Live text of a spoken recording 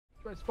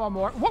Let's spawn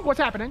more. What's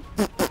happening?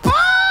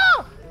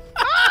 Ah!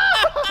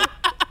 Ah!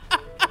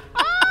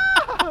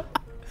 Ah!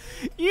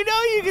 You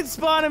know you can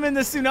spawn them in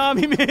the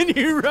tsunami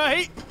menu,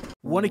 right?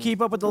 Want to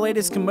keep up with the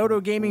latest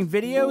Camodo Gaming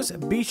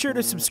videos? Be sure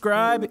to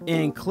subscribe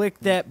and click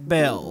that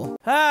bell.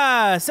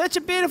 Such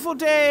a beautiful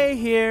day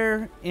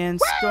here in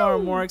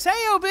Stormworks.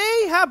 Hey, OB,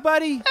 hi,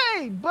 buddy.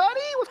 Hey,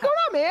 buddy, what's going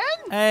on, man?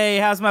 Hey,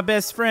 how's my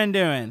best friend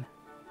doing?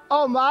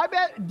 Oh, my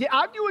bad.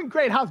 I'm doing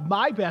great. How's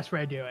my best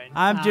friend doing?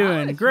 I'm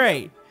doing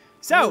great.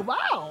 So,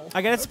 wow.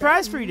 I got a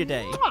surprise for you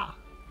today.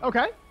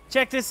 Okay.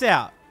 Check this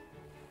out.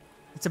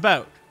 It's a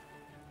boat.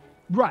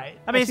 Right.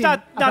 I mean, it's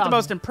not the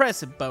most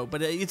impressive boat,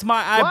 but it's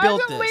I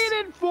built this. Why is it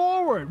leaning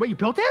forward? Wait, you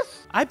built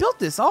this? I built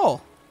this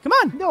all. Come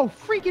on. No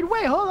freaking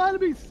way. Hold on.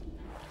 Let me...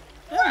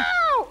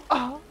 Wow.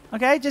 Oh.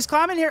 Okay, just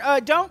climb in here.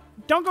 Don't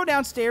go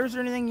downstairs or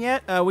anything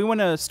yet. We want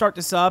to start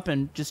this up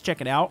and just check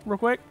it out real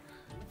quick.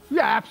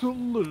 Yeah,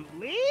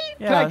 absolutely.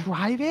 Yeah. Can I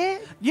drive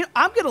it? You know,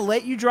 I'm going to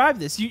let you drive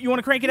this. You want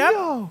to crank it up?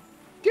 No.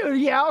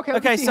 Dude, yeah, okay.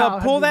 Okay, so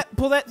pull that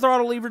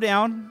throttle lever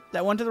down.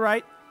 That one to the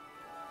right.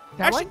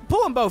 Actually,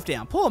 pull them both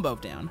down. Pull them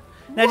both down.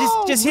 Now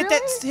just hit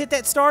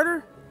that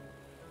starter.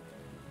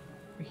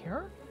 Right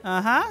here?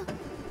 Uh-huh.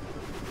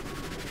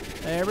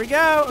 There we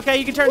go. Okay,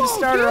 you can turn the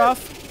starter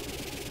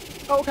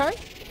off. Okay.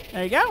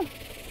 There you go.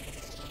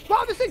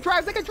 Wow, this thing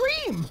drives like a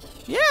dream.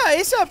 Yeah,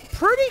 it's a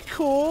pretty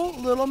cool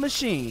little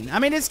machine. I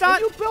mean, it's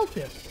not... And you built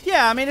this.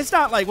 Yeah, I mean, it's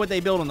not like what they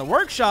build in the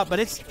workshop, but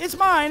it's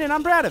mine, and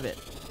I'm proud of it.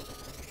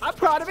 I'm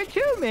proud of it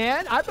too,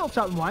 man. I built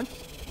something once.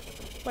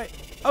 Wait.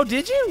 Oh,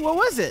 did you? What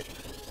was it?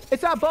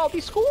 It's at Baldy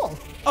School.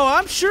 Oh,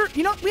 I'm sure.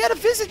 You know, we had to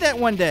visit that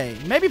one day.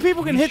 Maybe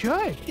people can hit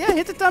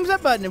the thumbs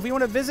up button if we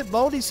want to visit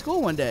Baldy's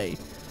school one day.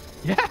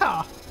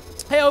 Yeah.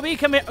 Hey, OB,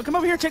 come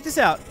over here. Check this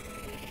out.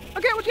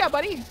 Okay, what you got,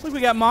 buddy? Look, we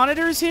got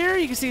monitors here.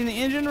 You can see in the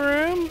engine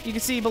room. You can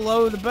see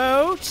below the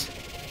boat.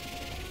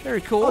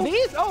 Very cool. Oh,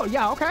 these? Oh,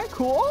 yeah. Okay,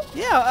 cool.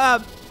 Yeah.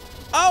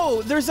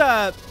 Oh, there's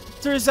a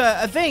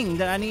thing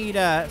that I need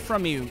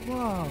from you.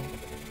 Whoa.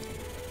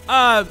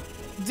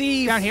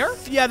 Down here?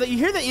 Yeah. You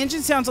hear the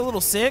engine sounds a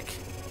little sick.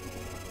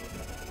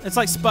 It's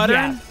like sputtering.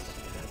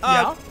 Yes.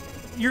 Yeah.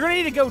 You're gonna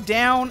need to go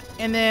down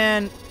and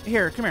then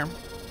here. Come here.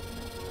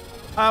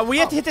 We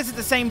have to hit this at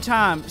the same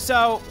time.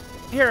 So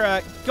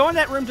here, go in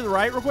that room to the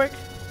right, real quick.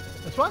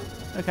 This one?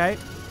 Okay.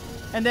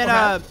 And then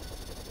all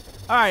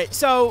right.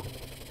 So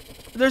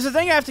there's a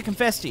thing I have to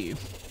confess to you.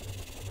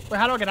 Wait,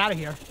 how do I get out of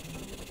here?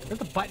 Where's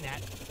the button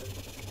at?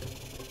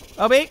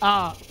 OB?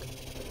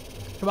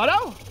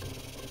 Camodo?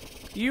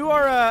 You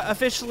are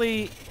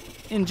officially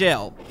in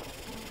jail.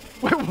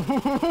 Wait,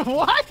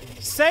 what?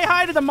 Say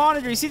hi to the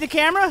monitor. You see the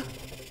camera?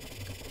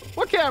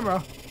 What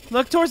camera?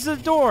 Look towards the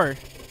door.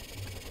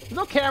 There's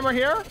no camera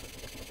here.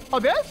 Oh,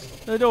 this?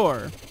 The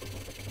door.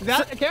 Is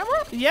that a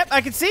camera? Yep,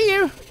 I can see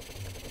you.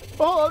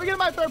 Oh, let me get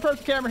my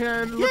third-person camera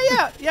here. And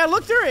Yeah.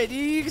 Look through it.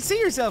 You can see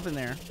yourself in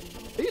there.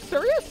 Are you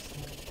serious?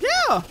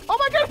 Yeah. Oh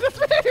my goodness,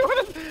 me!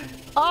 What is?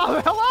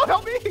 Oh, hello,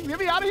 help me! Get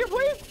me out of here,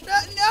 please.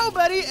 No,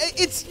 buddy.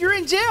 You're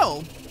in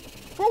jail.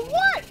 For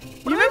what?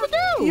 What did I ever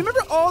do? You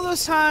remember all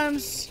those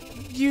times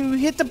you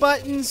hit the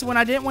buttons when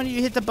I didn't want you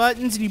to hit the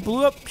buttons, and you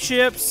blew up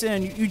ships,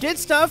 and you did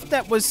stuff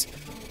that was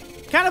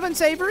kind of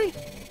unsavory?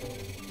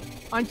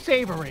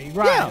 Unsavory,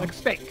 right? Yeah. Like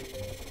steak.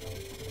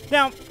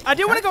 Now, I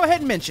do want to go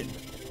ahead and mention.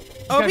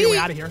 Get me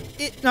out of here.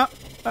 Well,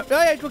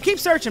 keep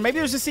searching. Maybe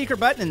there's a secret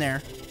button in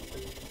there.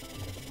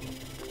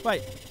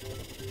 Wait.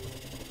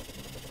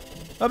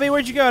 OB,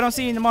 where'd you go? I don't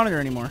see you in the monitor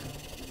anymore.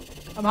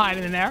 I'm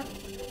hiding in there.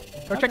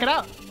 Go check it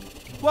out.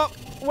 Well,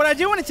 what I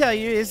do want to tell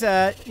you is,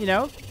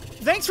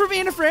 thanks for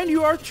being a friend.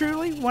 You are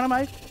truly one of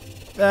my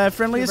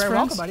friendliest you're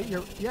very friends. welcome, buddy.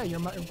 You're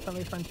my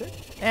friendliest friend too.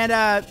 And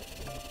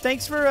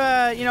thanks for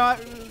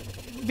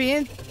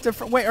being the.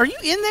 Wait, are you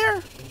in there?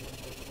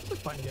 What's this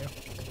button do?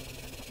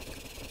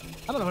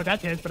 I don't know what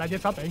that is, but I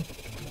did something.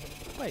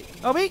 Wait,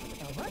 OB. All right,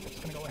 I'm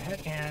just gonna go ahead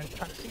and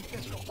try to see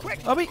this real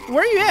quick. OB,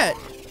 where are you at?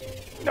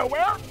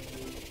 Nowhere.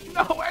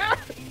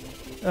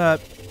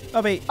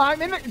 OB.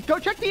 I'm in the. Go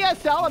check the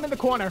cell. I'm in the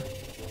corner.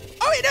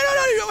 Oh wait, no!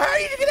 How are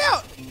you to get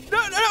out? No!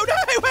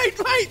 Wait,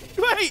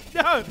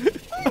 no!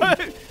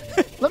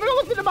 Let me go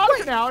look through the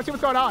monitor now and see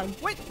what's going on.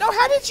 Wait, no!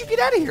 How did you get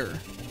out of here?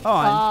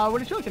 Hold on. What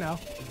did you like to know?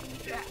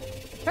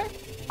 Okay.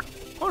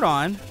 Hold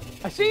on.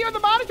 I see you on the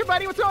monitor,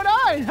 buddy. What's going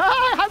on?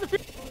 Hi, how's it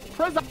feel?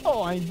 Press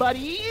on,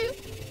 buddy.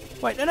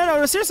 Wait,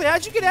 no! Seriously,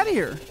 how'd you get out of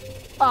here?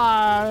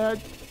 I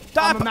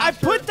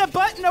put the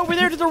button over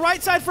there to the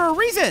right side for a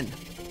reason.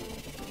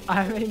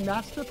 I'm a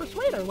master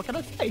persuader. What can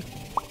I say?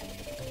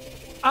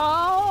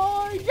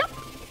 Yep.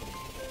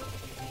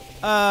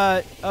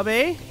 OB?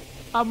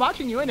 I'm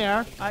watching you in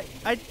there. I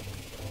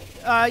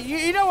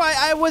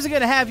wasn't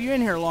gonna have you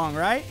in here long,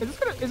 right? Is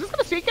this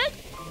gonna sink it?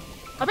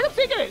 I think I'm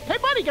sinking it. Hey,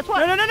 buddy, guess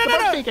what? No.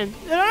 I'm sinking.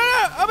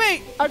 No, OB.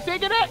 I'm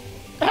sinking it.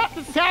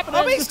 This is happening.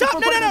 OB, stop.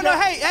 No.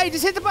 Hey,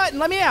 just hit the button.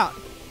 Let me out.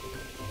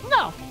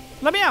 No.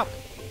 Let me out.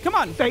 Come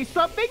on. Say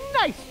something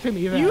nice to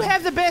me, then. You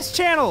have the best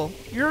channel.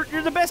 You're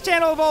the best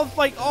channel of all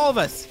of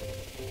us.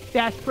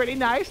 That's pretty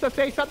nice. So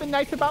say something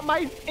nice about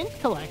my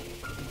intellect.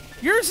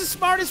 You're the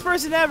smartest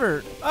person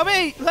ever.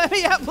 Obi, let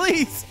me out,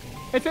 please.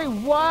 It's a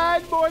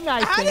one more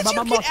nice How thing did about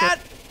you my get muscle.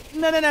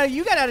 out? No.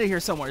 You got out of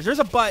here somewhere. There's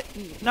a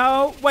button.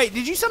 No. Wait,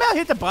 did you somehow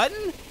hit the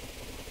button?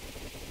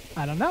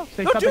 I don't know.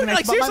 Say No, something dude, nice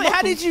like, about my seriously, how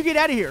muscles. did you get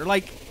out of here?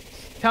 Like,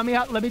 Tell me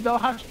how, let me know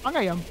how strong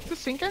I am. Is this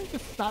sinking?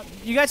 This is not,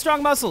 you got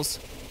strong muscles.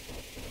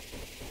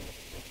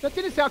 that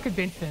didn't sound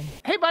convincing.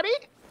 Hey, buddy.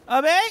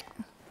 Obi?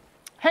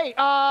 Hey,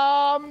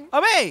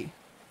 Obi?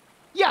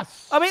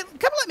 yes. Obi,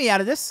 come let me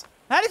out of this.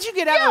 How did you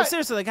get out? Yeah. Oh,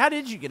 seriously, like, how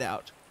did you get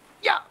out?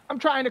 Yeah, I'm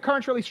trying. The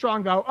current's really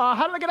strong, though.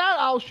 How did I get out?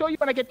 I'll show you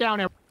when I get down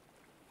there.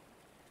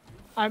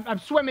 I'm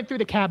swimming through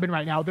the cabin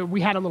right now.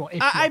 We had a little issue.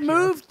 I up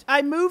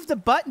here. moved the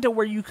button to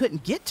where you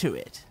couldn't get to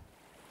it.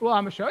 Well,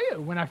 I'm going to show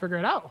you when I figure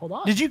it out. Hold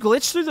on. Did you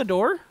glitch through the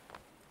door?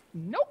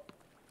 Nope.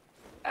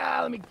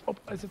 Let me. Oh,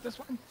 is it this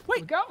one? Wait.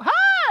 Here we go.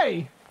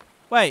 Hi.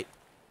 Wait.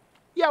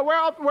 Yeah, where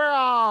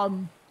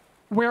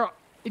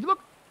if you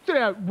look through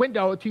the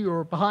window to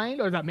your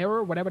behind or that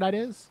mirror, whatever that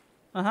is,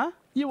 Uh-huh.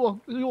 you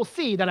will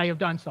see that I have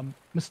done some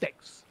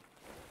mistakes.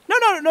 No.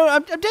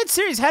 I'm dead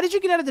serious. How did you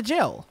get out of the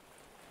jail?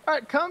 All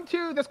right, come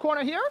to this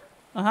corner here.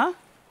 Uh-huh.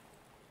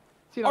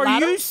 See the Are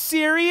ladder? you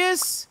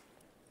serious?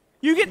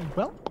 You get...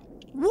 Well,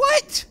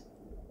 What?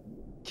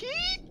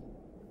 Key?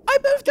 I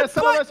moved the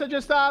Some of button. us are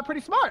just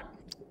pretty smart.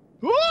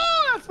 Ooh,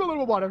 that's a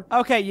little water.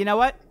 Okay, you know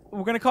what?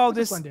 We're gonna call What's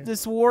this this one do?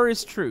 this war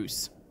is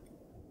truce.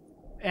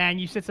 And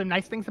you said some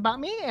nice things about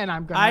me, and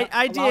I'm gonna.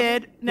 I allow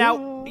did. them- Now,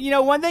 Ooh. you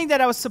know one thing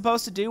that I was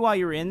supposed to do while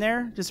you were in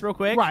there, just real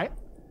quick. Right.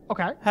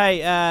 Okay.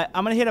 Hey,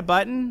 I'm gonna hit a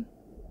button.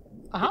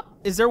 Uh-huh.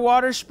 Is there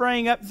water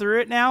spraying up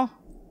through it now?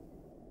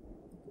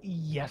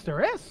 Yes,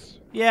 there is.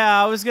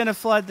 Yeah, I was gonna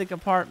flood the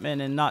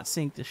compartment and not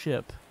sink the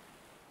ship.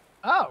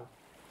 Oh.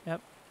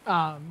 Yep.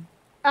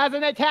 As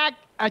an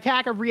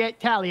attack of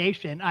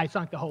retaliation, I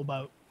sunk the whole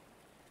boat.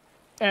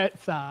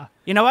 It's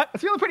You know what?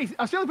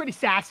 I was feeling pretty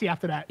sassy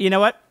after that. You know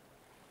what?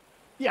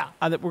 Yeah.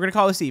 We're gonna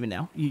call this even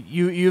now.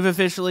 You've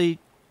officially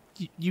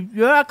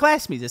you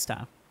outclassed me this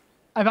time.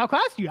 I've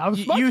outclassed you. I was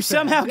smart You today.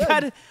 somehow Good.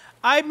 got it.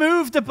 I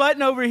moved the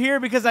button over here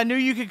because I knew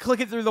you could click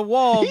it through the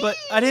wall, but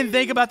I didn't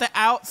think about the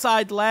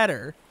outside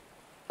ladder.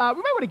 We might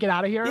want to get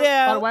out of here.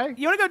 Yeah. By the way,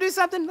 You want to go do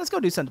something? Let's go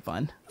do something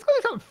fun. let's go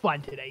do something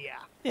fun today. Yeah.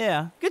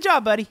 Yeah. Good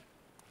job, buddy.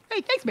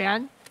 Hey, thanks,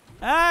 man.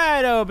 All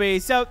right, Obi.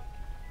 So,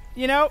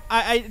 you know,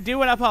 I do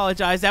want to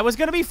apologize. That was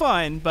going to be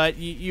fun, but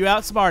you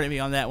outsmarted me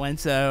on that one.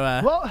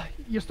 So, Well,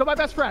 you're still my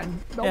best friend.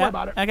 Don't yeah. worry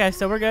about it. Okay,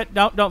 so we're good.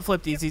 Don't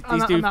flip these. These I'm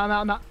not, do.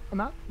 I'm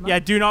not. Yeah,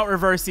 do not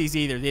reverse these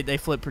either. They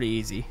flip pretty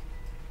easy.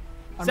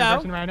 I'm So-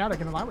 reversing right now. They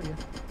can lie with you.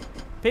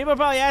 People are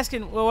probably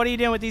asking, well, what are you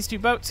doing with these two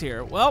boats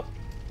here? Well,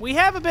 we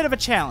have a bit of a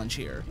challenge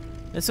here.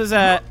 This was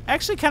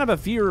actually kind of a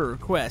viewer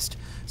request.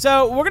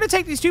 So we're going to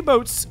take these two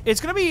boats. It's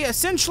going to be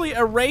essentially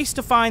a race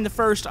to find the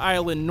first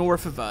island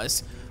north of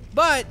us.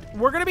 But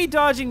we're going to be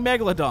dodging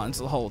Megalodons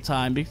the whole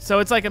time. So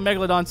it's like a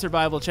Megalodon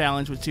survival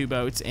challenge with two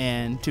boats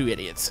and two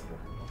idiots.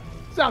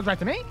 Sounds right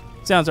to me.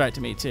 Sounds right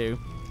to me, too.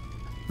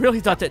 Really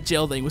thought that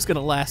jail thing was going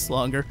to last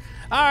longer.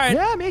 All right.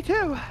 Yeah, me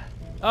too.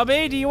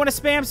 Obi, do you want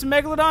to spam some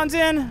Megalodons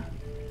in?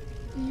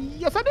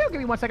 Yes, I do. Give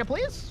me 1 second,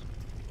 please.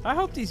 I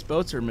hope these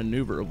boats are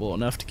maneuverable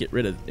enough to get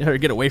rid of or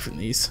get away from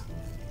these.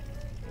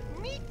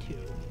 Me too.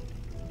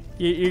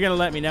 You're gonna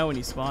let me know when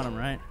you spawn them,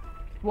 right?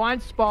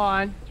 One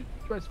spawn.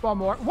 Try to spawn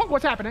more.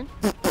 What's happening?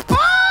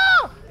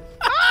 Ah!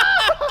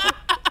 Ah!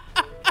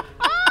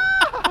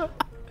 Ah!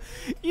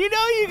 You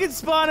know you can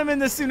spawn them in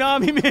the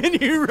tsunami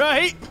menu,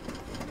 right?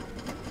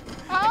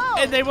 Oh!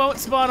 And they won't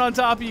spawn on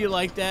top of you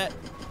like that.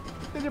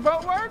 Did your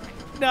boat work?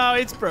 No,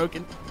 it's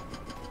broken.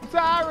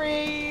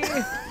 Sorry.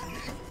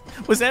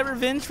 Was that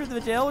revenge for the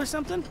jail or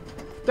something?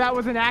 That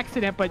was an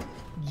accident, but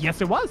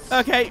yes, it was.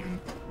 Okay,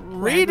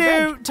 Revenge.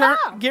 redo. Turn.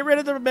 Ah! Get rid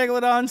of the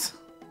Megalodons.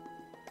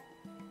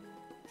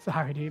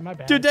 Sorry, dude. My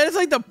bad. Dude, that is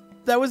like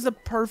that was the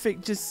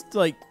perfect just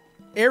like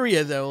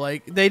area though.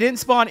 Like they didn't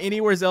spawn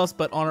anywhere else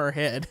but on our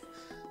head.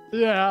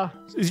 Yeah.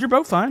 Is your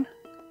boat fine?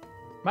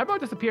 My boat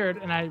disappeared,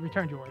 and I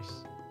returned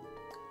yours.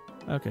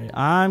 Okay,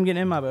 I'm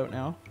getting in my boat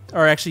now.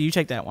 Or actually, you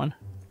take that one.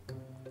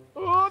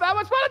 Oh, that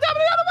one's spotted down to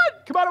the other one.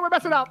 Come on, we're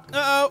messing up.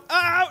 Uh-oh.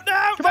 Oh,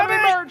 no. Come on, we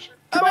merge.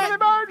 Come on, we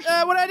merge.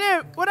 What'd I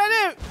do? What'd I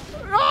do?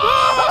 Oh,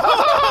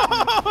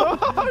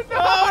 no.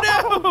 Oh,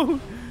 no.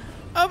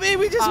 Oh, man,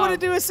 we just want to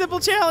do a simple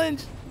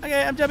challenge.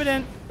 Okay, I'm jumping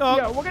in. Oh.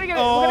 Yeah, we're gonna get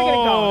it. We're gonna get it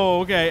going.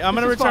 Oh, okay. I'm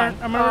gonna This is return.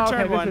 fun. I'm gonna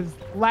return okay, one. This is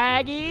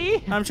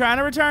laggy. I'm trying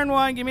to return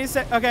one. Give me a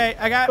sec. Okay,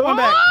 I got one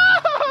back.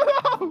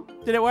 Oh, no.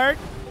 Did it work?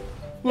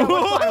 Yeah,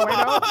 we're flying away,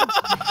 though.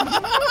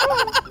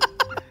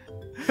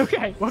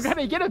 Okay, we're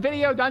gonna get a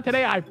video done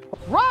today. I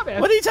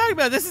promise. What are you talking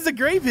about? This is a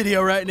great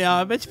video right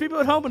now. I bet you people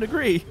at home would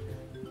agree.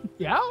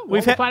 Yeah,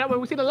 We've we'll find out when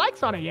we see the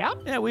likes on it. Yeah.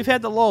 Yeah, we've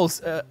had the lulls.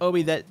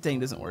 Obi, that thing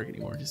doesn't work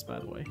anymore, just by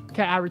the way.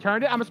 Okay, I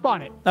returned it. I'm gonna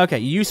spawn it. Okay,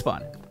 you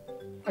spawn it.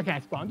 Okay, I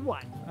spawned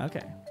one.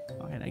 Okay.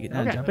 Okay, now get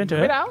Okay, jump into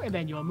move it. out, and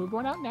then you'll move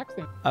one out next.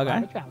 And Okay.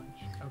 find a challenge.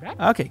 Okay.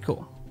 Okay,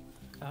 cool.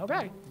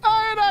 Okay.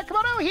 All right, come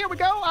on out. Here we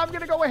go. I'm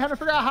gonna go ahead and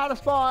figure out how to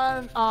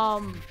spawn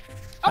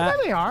Oh, there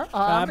they are.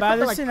 By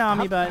the like,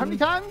 tsunami button. How many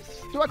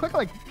times do I click it?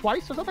 Like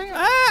twice or something?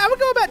 I would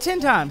go about 10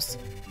 times.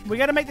 We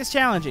got to make this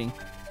challenging.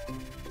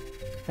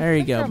 There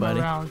you go, buddy.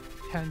 Around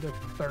 10 to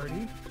 30,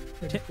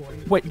 maybe 40.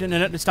 Wait,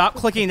 no, stop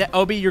clicking that.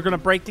 Obi, you're going to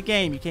break the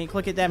game. You can't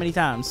click it that many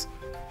times.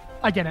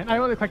 I get it. I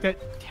only clicked it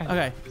 10.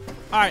 Okay.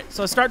 All right,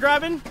 so let's start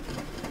driving.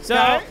 So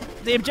Okay.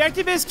 the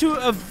objective is to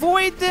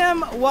avoid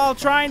them while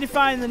trying to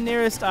find the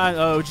nearest island.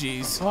 Oh,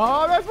 jeez.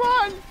 Oh, there's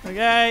one.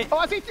 Okay. Oh,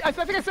 I think I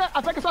saw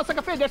like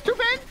a fin. There's two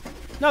fins.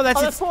 No,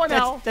 that's that's four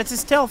now. That's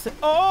his tail.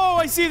 Oh,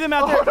 I see them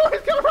out there. Oh, no, he's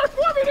coming right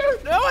for me,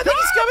 dude. No, I think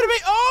he's coming to me.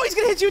 Oh, he's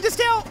going to hit you with his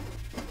tail.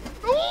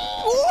 Ooh.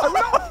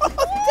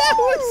 That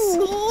was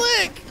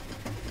slick.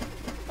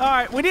 All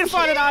right, we need to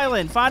find an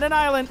island. Find an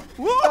island.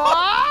 Whoa.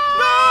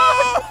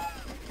 Ah! No!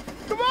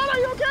 Come on, are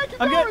you okay?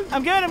 Keep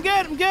I'm going.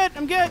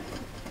 good.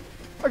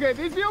 Okay,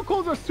 these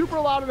vehicles are super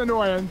loud and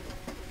annoying.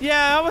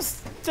 Yeah, I was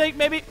thinking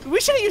maybe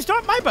we should have used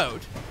my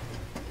boat.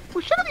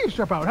 We should have used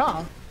your boat,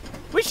 huh?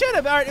 We should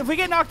have. All right, if we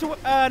get knocked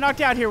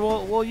out here,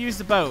 we'll use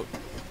the boat.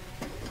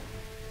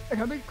 Okay,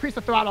 let me increase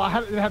the throttle. I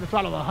have the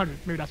throttle at 100.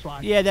 Maybe that's why.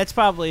 Yeah, that's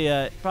probably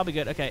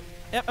good. Okay.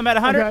 Yep, I'm at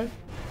 100. Okay.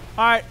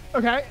 All right.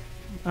 Okay.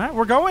 All right,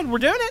 we're going. We're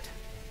doing it.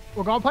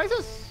 We're going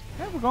places.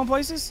 Yeah, we're going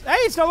places. Hey,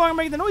 it's no longer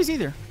making the noise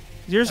either.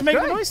 Is yours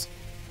making the good. noise?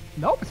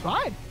 Nope, it's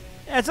fine.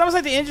 Yeah, it's almost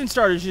like the engine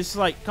starter's just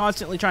like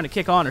constantly trying to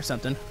kick on or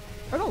something.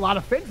 There's a lot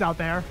of fins out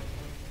there.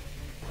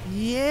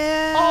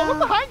 Yeah. Oh, look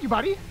behind you,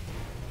 buddy.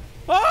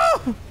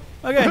 Oh!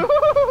 Okay.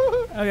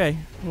 Okay.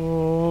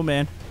 Oh,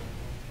 man.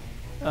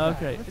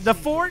 Okay. The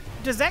fort,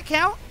 does that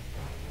count?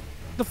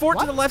 The fort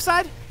to the left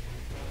side?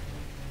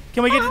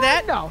 Can we get to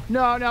that? No, we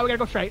gotta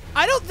go straight.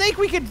 I don't think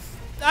we could.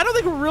 I don't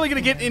think we're really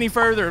going to get any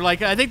further.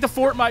 Like, I think the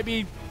fort might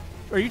be.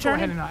 Are you Go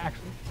ahead turning? and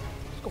actually.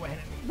 Just go ahead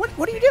and.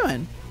 What are you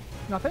doing?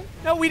 Nothing?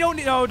 No, we don't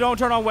need. No, don't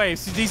turn on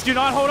waves. These do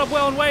not hold up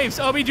well in waves.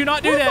 Obi, do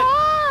not do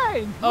that.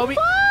 Fine. Obi.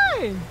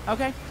 Fine.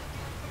 Okay.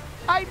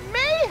 I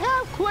may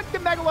have clicked the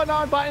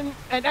Megalodon button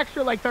an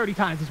extra like 30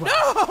 times as well.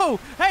 No!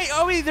 Hey,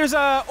 Obi, there's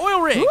a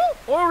oil rig. Woo!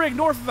 Oil rig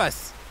north of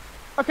us.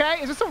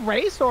 Okay, is this a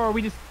race or are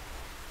we just?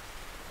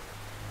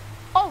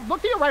 Oh,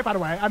 look to your right, by the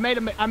way. I made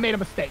a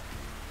mistake.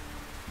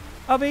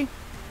 Obi.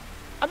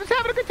 I'm just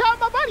having a good time with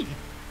my buddy.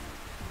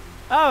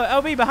 Oh,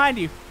 Obi, behind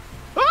you.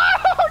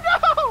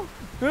 Oh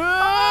no!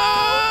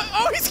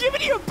 Oh, he's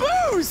giving you a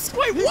boost.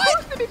 Wait, He what?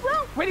 boosted, he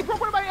broke. Wait, he broke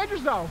one of my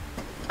engines though.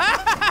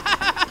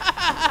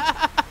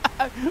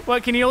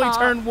 What, can you only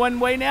turn one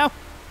way now?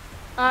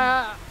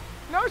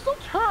 No, it still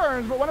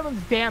turns, but one of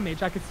them's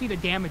damaged. I could see the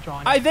damage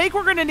on it. I think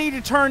we're going to need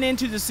to turn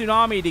into the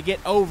tsunami to get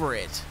over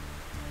it.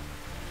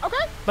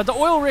 Okay. But the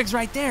oil rig's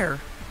right there.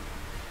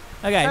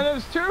 Okay. And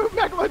there's two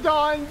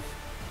Megalodons.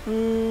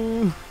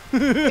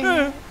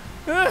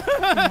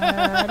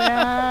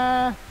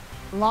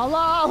 La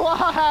la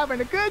la,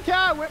 having a good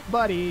time with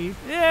buddy.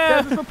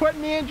 Yeah. This is for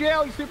putting me in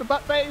jail, you stupid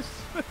butt face.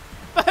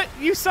 But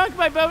you sunk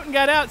my boat and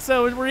got out,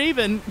 so we're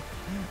even.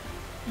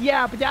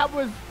 Yeah, but that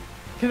was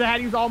because I had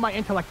to use all my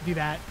intellect to do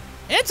that.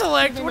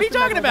 Intellect? What are you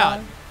talking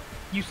about?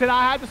 You said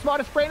I had the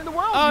smartest brain in the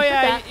world. Oh, you said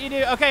yeah, that. you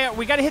do. Okay,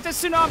 we got to hit the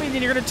tsunami, and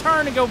then you're going to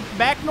turn and go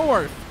back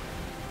north.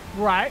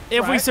 Right.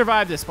 If we right.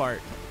 survive this part.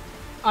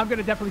 I'm going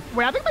to definitely.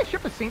 Wait, I think my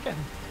ship is sinking.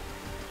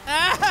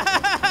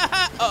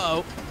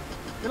 Uh-oh.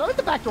 Did I let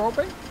the back door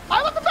open?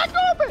 I let the back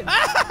door open!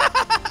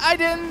 I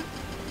didn't.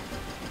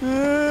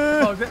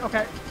 Oh, is it?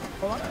 Okay.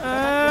 Hold on.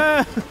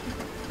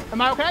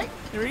 Am I okay?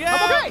 Here we go.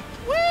 I'm okay.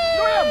 Whee!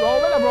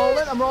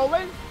 I'm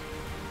rolling.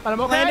 But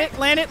I'm okay.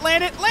 Land it.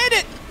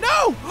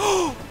 No!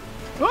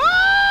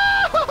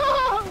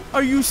 Ah!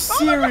 Are you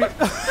serious?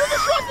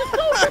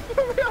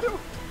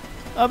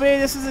 Oh, I mean,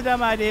 this is a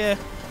dumb idea.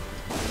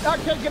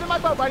 okay, get in my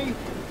boat, buddy.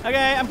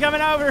 Okay, I'm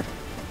coming over.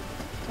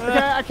 Okay,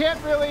 I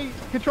can't really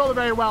control it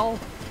very well.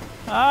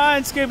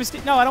 And Scuba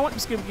Steve. No, I don't want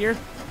scuba gear.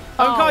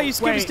 I'll call you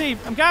Scuba wait. Steve.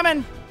 I'm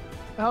coming.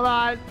 Hold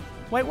on.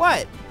 Wait,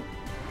 what?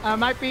 I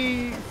might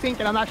be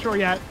sinking. I'm not sure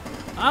yet.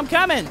 I'm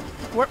coming.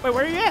 Wait, where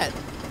are you at?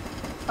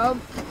 Oh,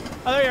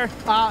 there you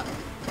are.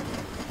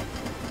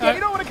 Yeah, you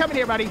don't want to come in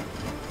here, buddy.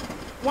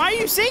 Why are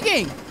you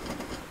sinking?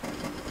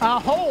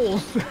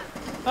 Holes.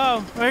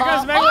 Oh, there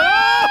goes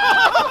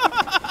Megalodon.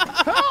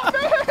 Help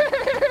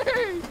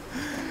me!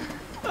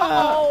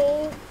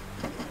 Uh-oh.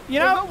 You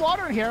There's know? no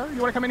water in here.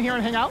 You want to come in here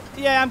and hang out?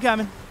 Yeah, I'm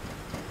coming.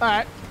 All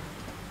right.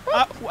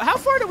 How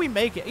far do we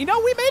make it? You know,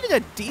 we made it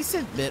a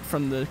decent bit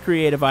from the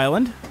creative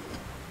island.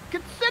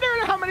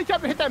 Considering how many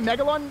times I hit that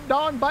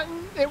Megalodon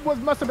button, it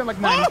must have been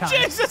like 9 times. Oh,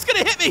 jeez, that's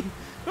going to hit me.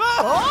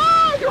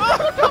 Oh, you're on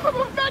top of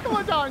a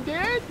Megalodon,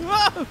 dude.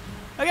 Whoa.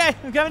 Okay,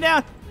 I'm coming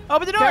down.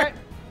 Open the door. Okay.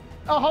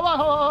 Oh, hold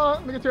on.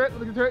 Let me get through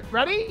it.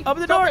 Ready? Open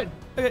the It's door. open.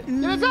 Okay. Get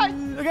inside.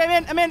 Okay,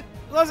 I'm in.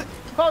 Close it.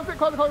 Close it.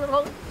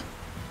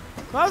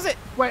 Close it.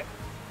 Wait.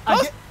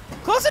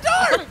 Close the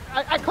door.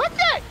 I clicked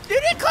it. You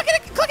didn't click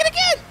it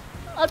again.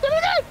 I did it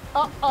again.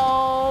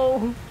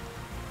 Uh-oh.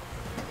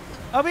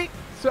 Obi.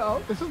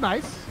 So, this is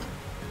nice.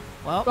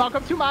 Well,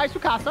 Welcome to my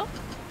Sukasa.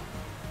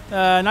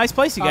 nice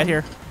place you got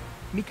here.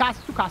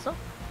 Mikasa Sukasa.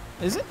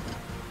 Is it?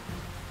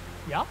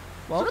 Yeah.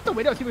 Well, look at the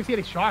window, see if we see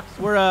any sharks.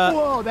 We're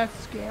Whoa, that's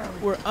scary.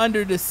 We're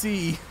under the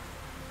sea.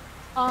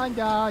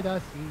 Under the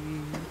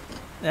sea.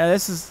 Yeah,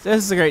 this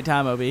is a great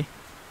time, OB.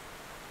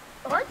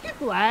 Aren't you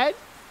glad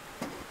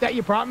that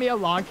you brought me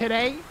along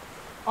today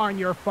on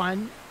your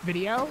fun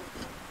video?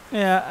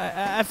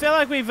 Yeah, I feel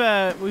like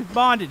we've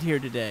bonded here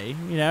today.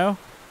 You know.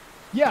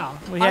 Yeah.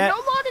 I'm no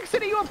longer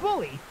consider you a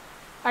bully.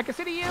 I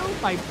consider you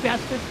my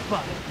bestest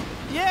bud.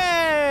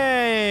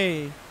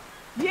 Yay!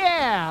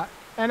 Yeah.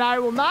 And I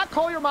will not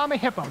call your mom a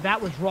hippo.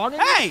 That was wrong in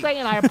me to say,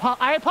 and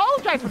I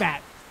apologize for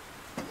that.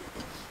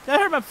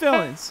 That hurt my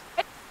feelings.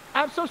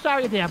 I'm so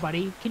sorry there,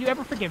 buddy. Can you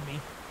ever forgive me?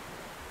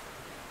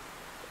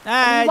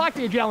 I mean, you locked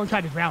me in jail and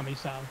tried to drown me,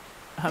 so.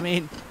 I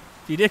mean,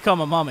 you did call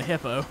my mom a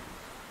hippo.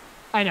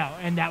 I know,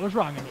 and that was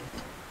wrong of me.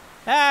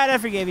 I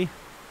forgave you.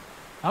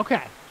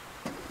 Okay.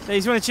 So you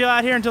just want to chill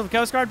out here until the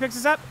Coast Guard picks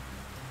us up?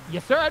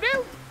 Yes, sir, I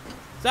do.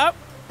 So,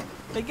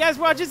 if you guys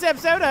watch this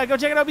episode, go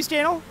check out Obi's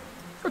channel.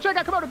 Go check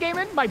out Camodo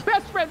Gaming, my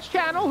best friend's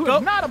channel, who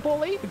is not a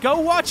bully. Go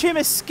watch him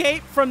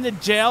escape from the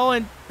jail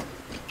and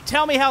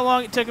tell me how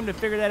long it took him to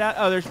figure that out.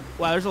 Oh,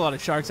 there's a lot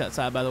of sharks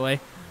outside, by the way.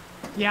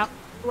 Yeah,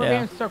 we're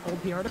being circled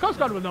here. The Coast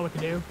Guard will know what to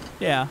do.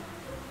 Yeah.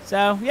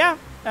 So, yeah.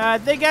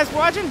 Thank you guys for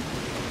watching.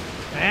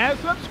 And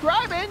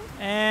subscribing.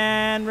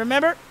 And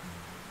remember,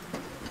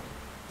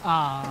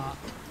 I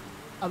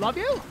love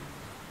you.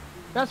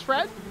 Best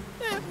friend?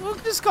 Yeah, we'll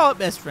just call it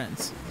best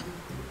friends.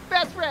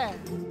 Best friend.